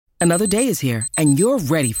Another day is here, and you're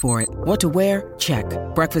ready for it. What to wear? Check.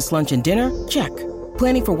 Breakfast, lunch, and dinner? Check.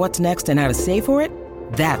 Planning for what's next and how to save for it?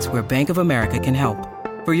 That's where Bank of America can help.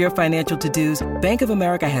 For your financial to-dos, Bank of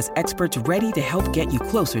America has experts ready to help get you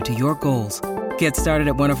closer to your goals. Get started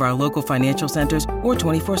at one of our local financial centers or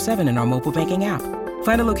 24/7 in our mobile banking app.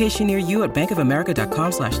 Find a location near you at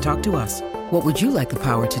bankofamerica.com/talktous. What would you like the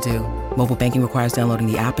power to do? Mobile banking requires downloading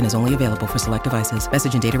the app and is only available for select devices.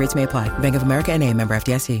 Message and data rates may apply. Bank of America N.A., member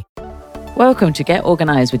FDIC. Welcome to Get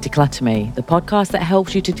Organised with Declutter Me, the podcast that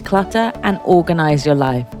helps you to declutter and organise your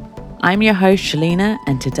life. I'm your host, Shalina,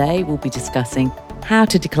 and today we'll be discussing how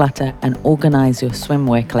to declutter and organise your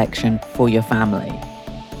swimwear collection for your family.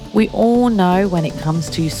 We all know when it comes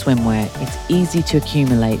to swimwear, it's easy to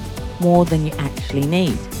accumulate more than you actually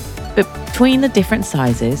need. But between the different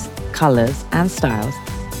sizes, colours and styles,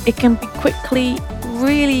 it can be quickly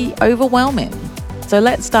really overwhelming. So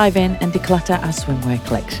let's dive in and declutter our swimwear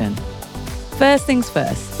collection. First things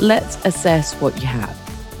first, let's assess what you have.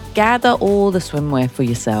 Gather all the swimwear for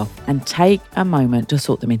yourself and take a moment to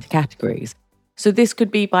sort them into categories. So this could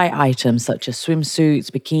be by items such as swimsuits,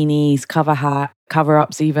 bikinis,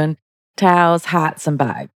 cover-ups even, towels, hats and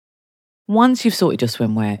bags. Once you've sorted your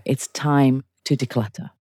swimwear, it's time to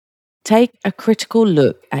declutter. Take a critical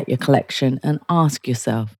look at your collection and ask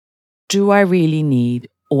yourself, do I really need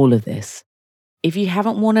all of this? If you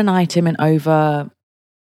haven't worn an item in over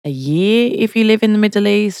a year if you live in the Middle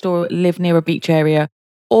East or live near a beach area,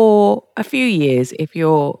 or a few years if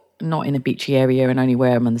you're not in a beachy area and only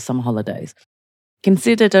wear them on the summer holidays,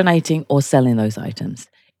 consider donating or selling those items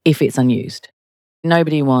if it's unused.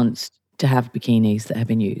 Nobody wants to have bikinis that have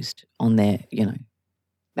been used on their,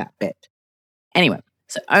 that bit. Anyway,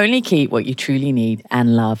 so only keep what you truly need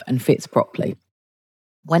and love and fits properly.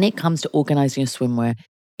 When it comes to organising your swimwear,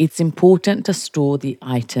 it's important to store the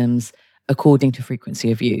items according to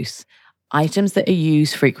frequency of use. Items that are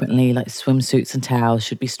used frequently, like swimsuits and towels,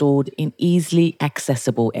 should be stored in easily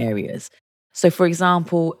accessible areas. So, for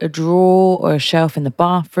example, a drawer or a shelf in the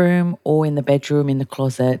bathroom or in the bedroom in the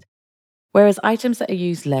closet. Whereas items that are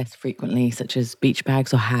used less frequently, such as beach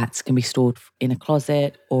bags or hats, can be stored in a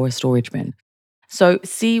closet or a storage bin. So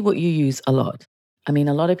see what you use a lot. I mean,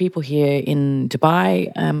 a lot of people here in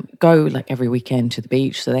Dubai go like every weekend to the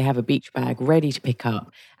beach. So they have a beach bag ready to pick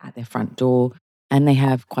up at their front door. And they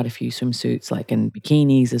have quite a few swimsuits, like in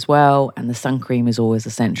bikinis as well. And the sun cream is always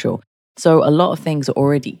essential. So a lot of things are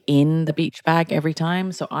already in the beach bag every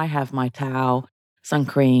time. So I have my towel, sun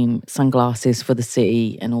cream, sunglasses for the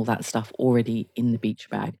city and all that stuff already in the beach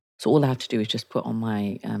bag. So all I have to do is just put on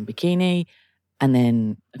my bikini and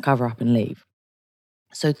then cover up and leave.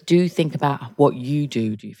 So do think about what you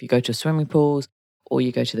do if you go to swimming pools or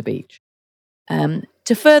you go to the beach.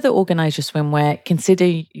 To further organise your swimwear,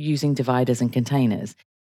 consider using dividers and containers.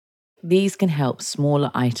 These can help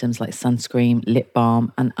smaller items like sunscreen, lip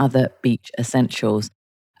balm and other beach essentials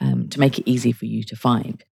to make it easy for you to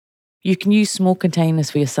find. You can use small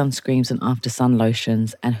containers for your sunscreens and after sun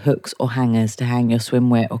lotions and hooks or hangers to hang your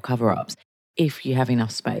swimwear or cover-ups if you have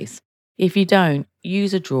enough space. If you don't,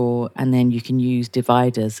 use a drawer and then you can use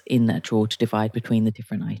dividers in that drawer to divide between the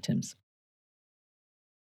different items.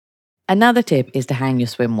 Another tip is to hang your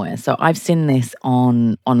swimwear. So I've seen this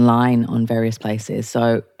online on various places.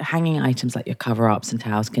 So hanging items like your cover-ups and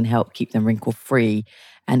towels can help keep them wrinkle-free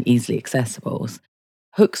and easily accessible.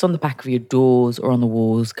 Hooks on the back of your doors or on the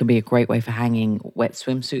walls can be a great way for hanging wet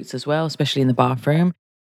swimsuits as well, especially in the bathroom.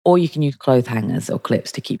 Or you can use clothes hangers or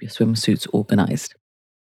clips to keep your swimsuits organised.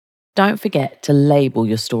 Don't forget to label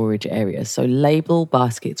your storage areas. So label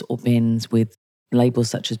baskets or bins with labels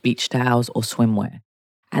such as beach towels or swimwear.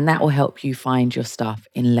 And that will help you find your stuff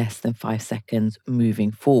in less than 5 seconds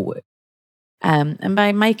moving forward. And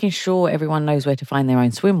by making sure everyone knows where to find their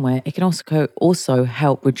own swimwear, it can also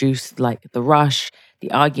help reduce the rush,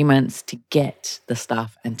 the arguments to get the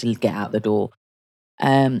stuff and to get out the door.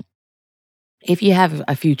 If you have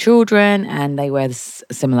a few children and they wear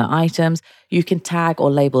similar items, you can tag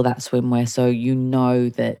or label that swimwear so you know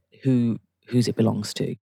that whose it belongs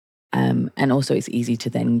to. And also it's easy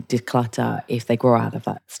to then declutter if they grow out of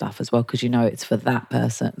that stuff as well, because you know it's for that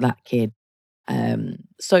person, that kid.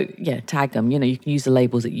 So yeah, tag them. You can use the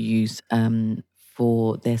labels that you use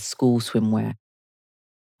for their school swimwear.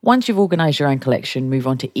 Once you've organised your own collection, move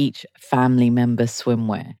on to each family member's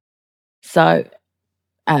swimwear. So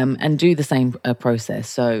and do the same process.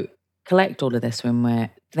 So collect all of their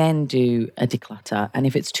swimwear, then do a declutter. And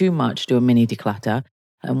if it's too much, do a mini declutter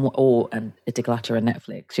or a declutter on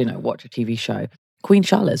Netflix, watch a TV show. Queen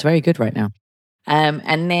Charlotte's very good right now.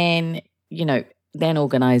 And then, then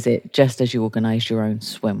organize it just as you organize your own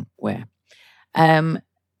swimwear.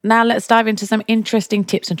 Now let's dive into some interesting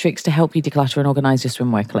tips and tricks to help you declutter and organize your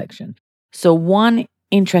swimwear collection. So one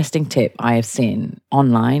interesting tip I have seen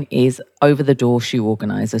online is over-the-door shoe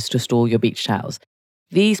organizers to store your beach towels.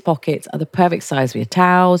 These pockets are the perfect size for your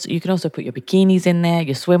towels. You can also put your bikinis in there,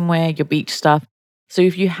 your swimwear, your beach stuff. So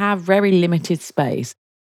if you have very limited space,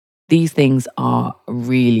 these things are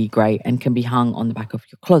really great and can be hung on the back of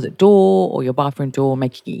your closet door or your bathroom door,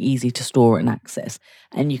 making it easy to store and access.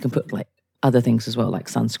 And you can put like other things as well, like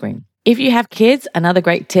sunscreen. If you have kids, another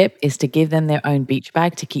great tip is to give them their own beach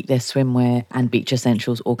bag to keep their swimwear and beach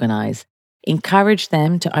essentials organized. Encourage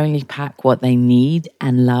them to only pack what they need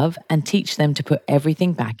and love, and teach them to put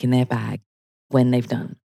everything back in their bag when they've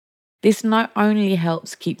done. This not only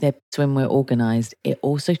helps keep their swimwear organized, it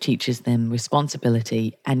also teaches them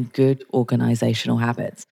responsibility and good organizational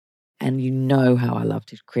habits. And you know how I love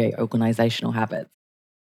to create organizational habits.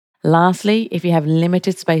 Lastly, if you have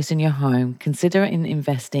limited space in your home, consider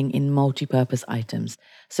investing in multi-purpose items.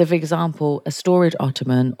 So for example, a storage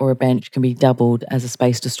ottoman or a bench can be doubled as a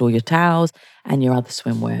space to store your towels and your other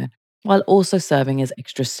swimwear, while also serving as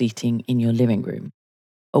extra seating in your living room.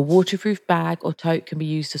 A waterproof bag or tote can be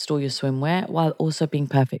used to store your swimwear while also being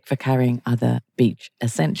perfect for carrying other beach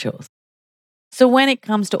essentials. So when it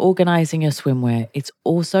comes to organizing your swimwear, it's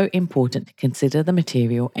also important to consider the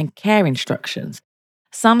material and care instructions.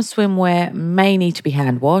 Some swimwear may need to be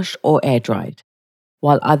hand washed or air dried,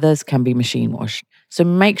 while others can be machine washed. So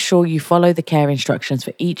make sure you follow the care instructions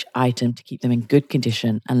for each item to keep them in good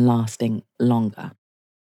condition and lasting longer.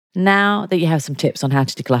 Now that you have some tips on how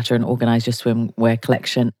to declutter and organize your swimwear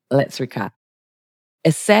collection, let's recap.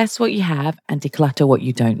 Assess what you have and declutter what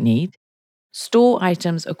you don't need. Store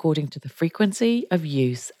items according to the frequency of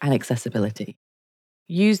use and accessibility.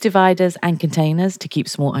 Use dividers and containers to keep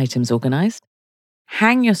small items organized.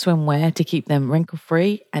 Hang your swimwear to keep them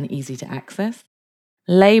wrinkle-free and easy to access.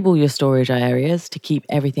 Label your storage areas to keep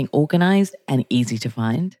everything organized and easy to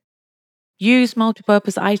find. Use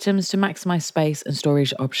multi-purpose items to maximize space and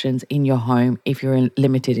storage options in your home if you're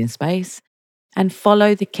limited in space. And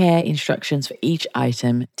follow the care instructions for each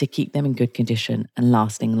item to keep them in good condition and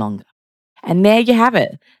lasting longer. And there you have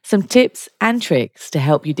it, some tips and tricks to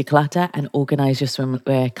help you declutter and organize your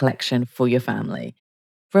swimwear collection for your family.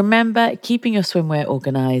 Remember, keeping your swimwear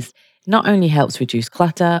organized not only helps reduce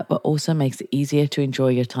clutter, but also makes it easier to enjoy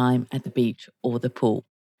your time at the beach or the pool.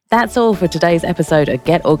 That's all for today's episode of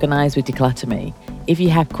Get Organized with Declutter Me. If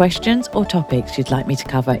you have questions or topics you'd like me to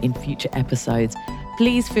cover in future episodes,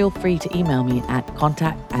 please feel free to email me at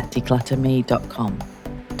contact@declutterme.com.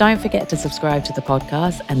 Don't forget to subscribe to the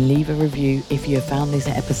podcast and leave a review if you have found this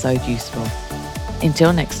episode useful.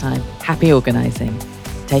 Until next time, happy organizing.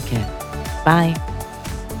 Take care. Bye.